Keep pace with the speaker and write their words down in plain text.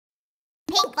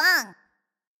Pinkfong!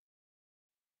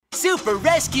 Super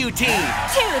Rescue Team!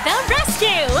 To the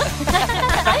rescue!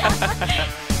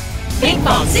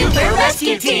 Pinkfong Super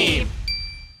Rescue Team!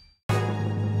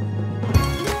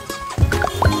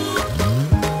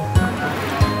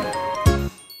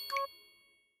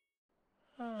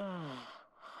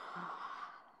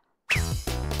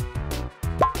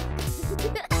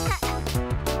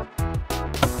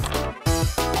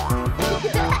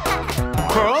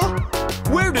 Huh?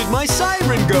 Where did my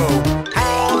siren go?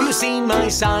 Have you seen my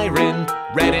siren?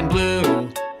 Red and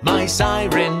blue, my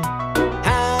siren.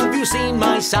 Have you seen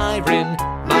my siren?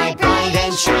 My bright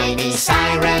and shiny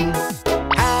siren.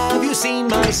 Have you seen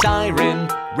my siren?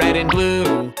 Red and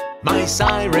blue, my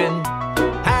siren.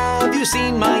 Have you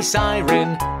seen my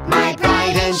siren? My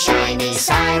bright and shiny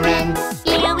siren.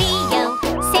 EO,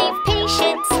 save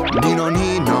patients. Nino,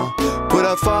 Nino, put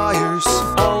out fires.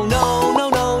 Oh no, no,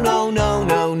 no, no, no,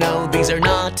 no, no. These are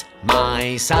not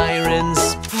my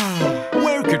sirens.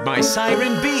 Where could my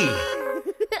siren be?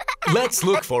 Let's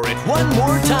look for it one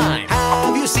more time.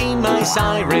 Have you seen my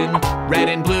siren? Red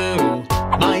and blue,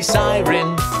 my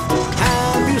siren.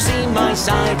 Have you seen my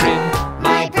siren?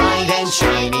 My bright and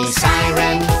shiny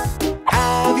siren.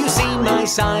 Have you seen my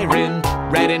siren?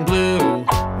 Red and blue,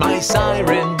 my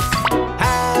siren.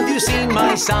 Have you seen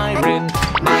my siren?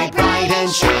 My bright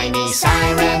and shiny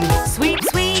siren. Sweep,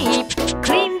 sweep,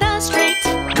 clean the street.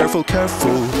 Careful,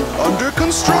 careful, under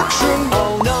construction.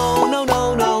 Oh no, no,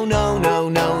 no, no, no, no,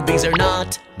 no. These are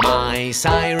not my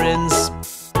sirens.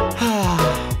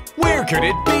 Where could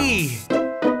it be?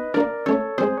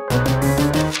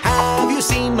 Have you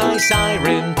seen my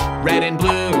siren? Red and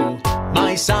blue,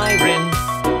 my siren.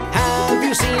 Have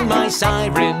you seen my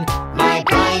siren? My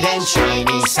bright and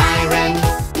shiny siren.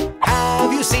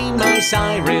 Have you seen my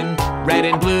siren? Red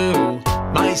and blue,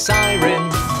 my siren.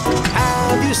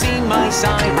 Have you seen my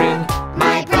siren?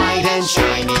 My bright and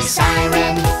shiny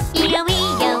siren. EO,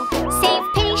 save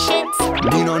patients.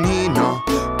 Nino, Nino,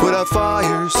 put out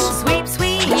fires. Sweep,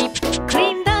 sweep,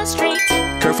 clean the street.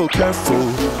 Careful, careful,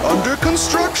 under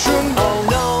construction. Oh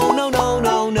no, no, no,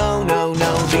 no, no, no,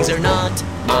 no. These are not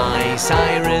my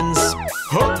sirens.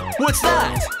 Huh? What's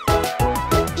that?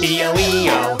 EO,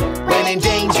 when in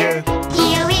danger.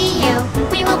 EO,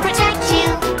 we will protect you.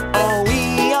 Oh,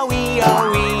 EO,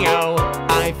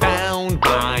 I found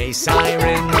my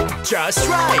siren. Just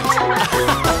right.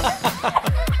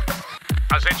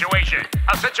 A situation!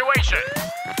 A situation!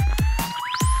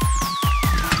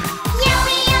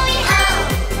 Yoey, yoey, ho!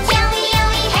 Yoey,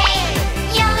 yoey, hey!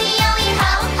 Yoey, yoey,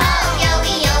 ho, ho!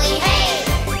 Yoey, yoey, hey!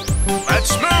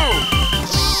 Let's move!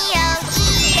 EO,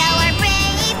 our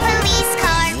brave police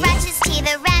car rushes to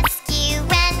the rescue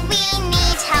when we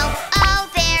need help. Oh,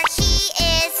 there he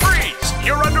is! Freeze!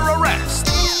 You're under arrest!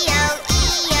 EO,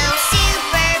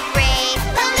 super brave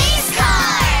police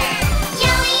car!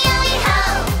 Yoey, yoey, ho!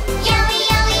 Yoey,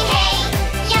 yoey, hey!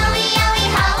 Yoey, yoey,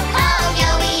 ho, ho!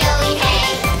 Yoey, yoey, hey!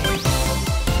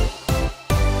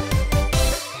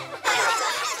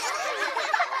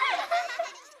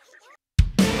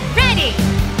 Ready!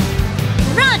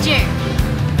 Roger!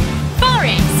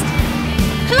 Forrest!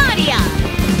 Cloudia!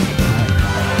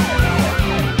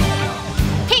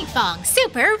 Pinkfong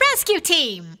Super Rescue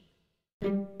Team!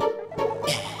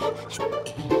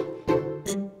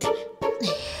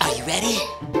 Are you ready?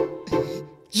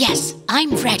 Yes,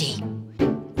 I'm ready.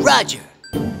 Roger.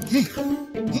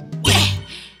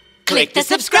 Click the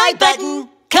subscribe button.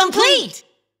 Complete.